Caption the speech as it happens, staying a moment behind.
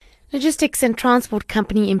Logistics and transport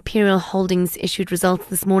company Imperial Holdings issued results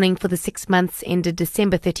this morning for the 6 months ended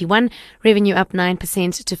December 31. Revenue up 9%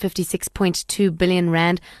 to 56.2 billion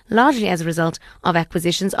rand, largely as a result of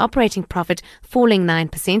acquisitions. Operating profit falling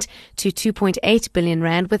 9% to 2.8 billion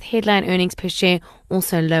rand, with headline earnings per share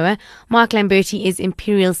also lower. Mark Lamberti is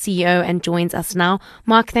Imperial CEO and joins us now.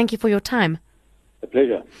 Mark, thank you for your time. A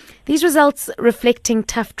pleasure. These results reflecting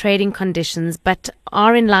tough trading conditions, but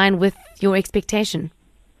are in line with your expectation.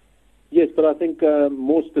 Yes, but I think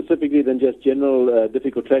more specifically than just general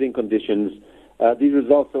difficult trading conditions, these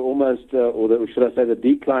results are almost, should I say, the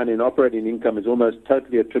decline in operating income is almost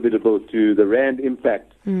totally attributable to the rand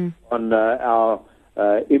impact on our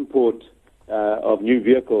import of new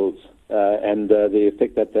vehicles and the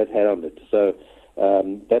effect that had on it. So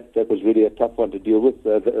that was really a tough one to deal with.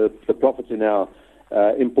 The profits in our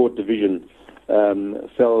import division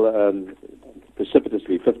fell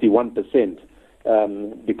precipitously, 51%.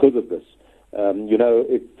 Because of this.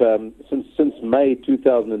 Since May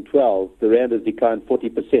 2012, the rand has declined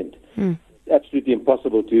 40%. It's absolutely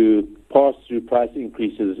impossible to pass through price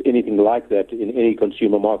increases, anything like that, in any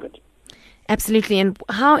consumer market. Absolutely. And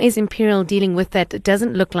how is Imperial dealing with that? It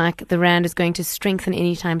doesn't look like the rand is going to strengthen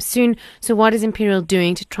anytime soon. So what is Imperial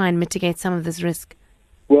doing to try and mitigate some of this risk?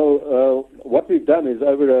 Well, what we've done is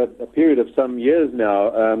over a period of some years now,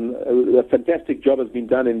 a fantastic job has been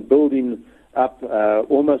done in building up there's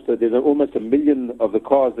almost 1 million of the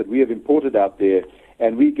cars that we have imported out there,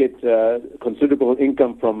 and we get considerable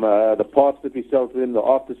income from the parts that we sell to them, the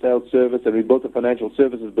after-sales service, and we built a financial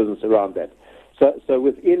services business around that. So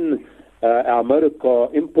within our motor car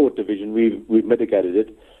import division, we've mitigated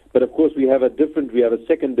it. But of course, we have a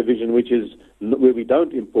second division which is where we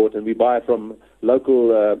don't import and we buy from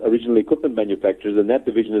local original equipment manufacturers, and that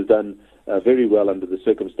division has done very well under the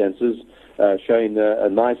circumstances, showing a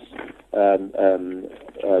nice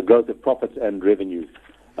growth of profits and revenue.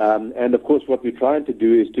 And of course, what we're trying to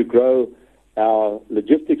do is to grow our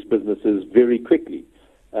logistics businesses very quickly.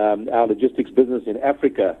 Our logistics business in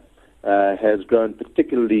Africa has grown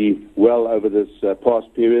particularly well over this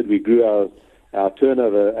past period. We grew our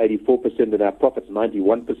turnover 84% and our profits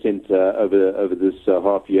 91% over this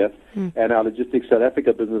half year. And our Logistics South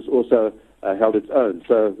Africa business also held its own.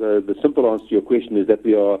 So the simple answer to your question is that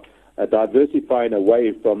we are diversifying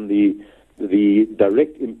away from the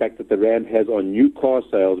direct impact that the rand has on new car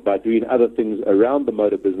sales by doing other things around the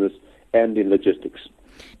motor business and in logistics.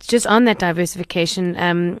 Just on that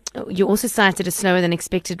diversification, you also cited a slower than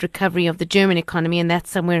expected recovery of the German economy, and that's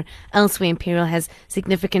somewhere else where Imperial has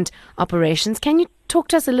significant operations. Can you talk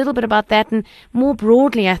to us a little bit about that, and more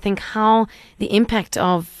broadly, I think, how the impact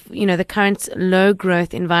of the current low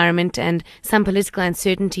growth environment and some political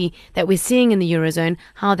uncertainty that we're seeing in the Eurozone,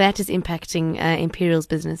 how that is impacting Imperial's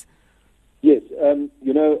business? Yes,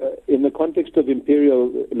 in the context of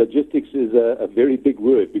Imperial, logistics is a very big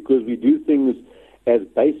word because we do things as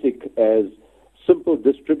basic as simple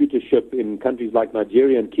distributorship in countries like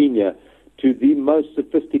Nigeria and Kenya to the most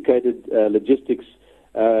sophisticated logistics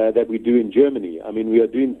that we do in Germany. I mean, we are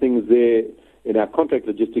doing things there in our contract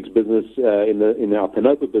logistics business, in our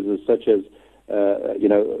Panopa business, such as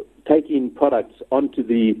taking products onto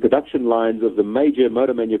the production lines of the major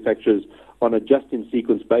motor manufacturers on a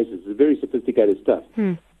just-in-sequence basis. It's very sophisticated stuff.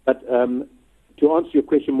 But to answer your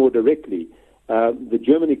question more directly, the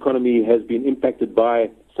German economy has been impacted by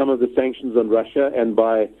some of the sanctions on Russia and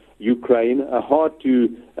by Ukraine. Hard to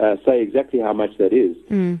say exactly how much that is.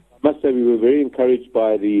 I must say we were very encouraged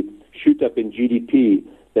by the shoot-up in GDP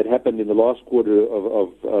that happened in the last quarter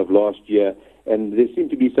of last year, and there seem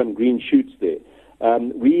to be some green shoots there.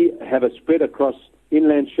 We have a spread across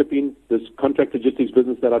inland shipping, this contract logistics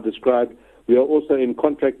business that I described. We are also in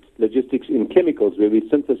contract logistics in chemicals, where we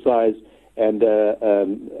synthesize and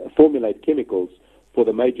formulate chemicals for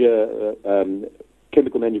the major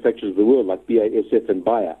chemical manufacturers of the world, like BASF and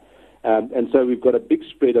Bayer. And so we've got a big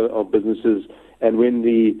spread of businesses, and when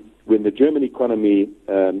the German economy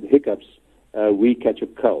hiccups, we catch a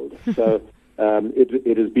cold. So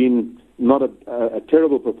it has been not a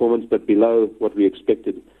terrible performance, but below what we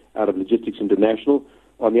expected out of Logistics International.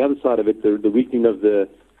 On the other side of it, the weakening of the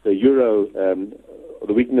euro,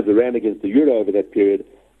 the weakening of the rand against the euro over that period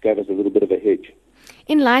gave us a little bit of a hedge.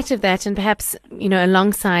 In light of that, and perhaps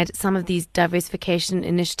alongside some of these diversification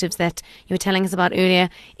initiatives that you were telling us about earlier,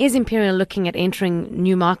 is Imperial looking at entering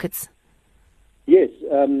new markets? Yes,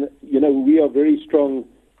 we are very strong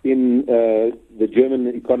in the German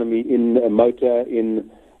economy, in motor, in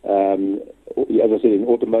as I said, in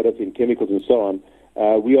automotive, in chemicals, and so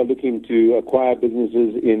on. We are looking to acquire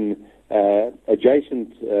businesses in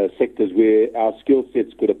adjacent sectors where our skill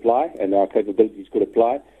sets could apply and our capabilities could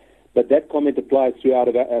apply. But that comment applies throughout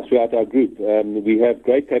our group. We have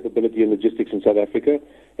great capability in logistics in South Africa,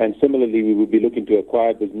 and similarly, we will be looking to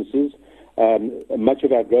acquire businesses. Much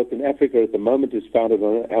of our growth in Africa at the moment is founded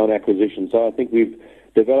on acquisition. So I think we've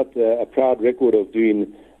developed a proud record of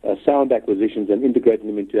doing sound acquisitions and integrating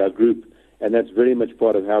them into our group, and that's very much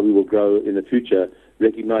part of how we will grow in the future,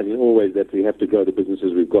 recognizing always that we have to grow the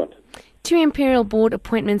businesses we've got. 2 Imperial board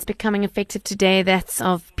appointments becoming effective today. That's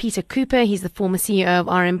of Peter Cooper, he's the former CEO of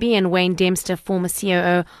RMB, and Wayne Dempster, former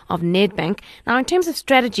COO of Nedbank. Now, in terms of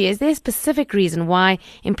strategy, is there a specific reason why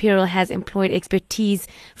Imperial has employed expertise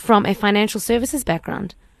from a financial services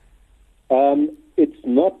background? It's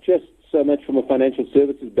not just so much from a financial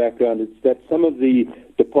services background. It's that some of the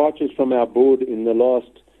departures from our board in the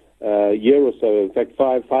last year or so, in fact,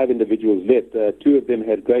 five individuals left. 2 of them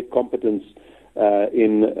had great competence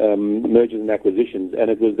in mergers and acquisitions, and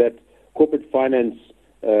it was that corporate finance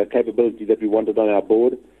capability that we wanted on our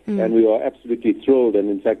board, and we are absolutely thrilled and,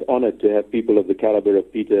 in fact, honored to have people of the caliber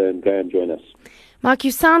of Peter and Graham join us. Mark,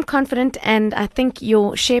 you sound confident, and I think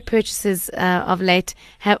your share purchases of late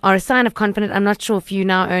are a sign of confidence. I'm not sure if you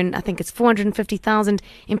now own, I think it's 450,000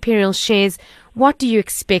 Imperial shares. What do you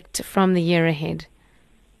expect from the year ahead?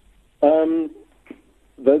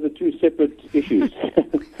 Those are 2 separate issues.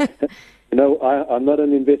 I'm not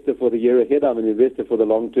an investor for the year ahead. I'm an investor for the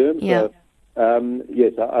long term. Yeah. So,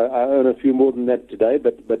 yes, I own a few more than that today,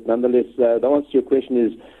 but nonetheless, the answer to your question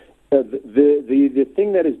is the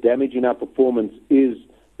thing that is damaging our performance is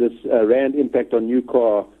this rand impact on new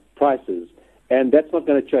car prices, and that's not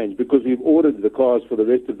going to change because we've ordered the cars for the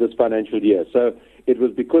rest of this financial year. So it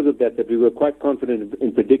was because of that we were quite confident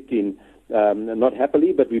in predicting, not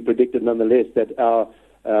happily, but we predicted nonetheless that our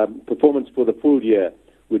performance for the full year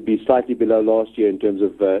would be slightly below last year in terms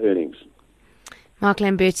of earnings. Mark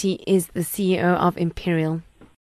Lamberti is the CEO of Imperial.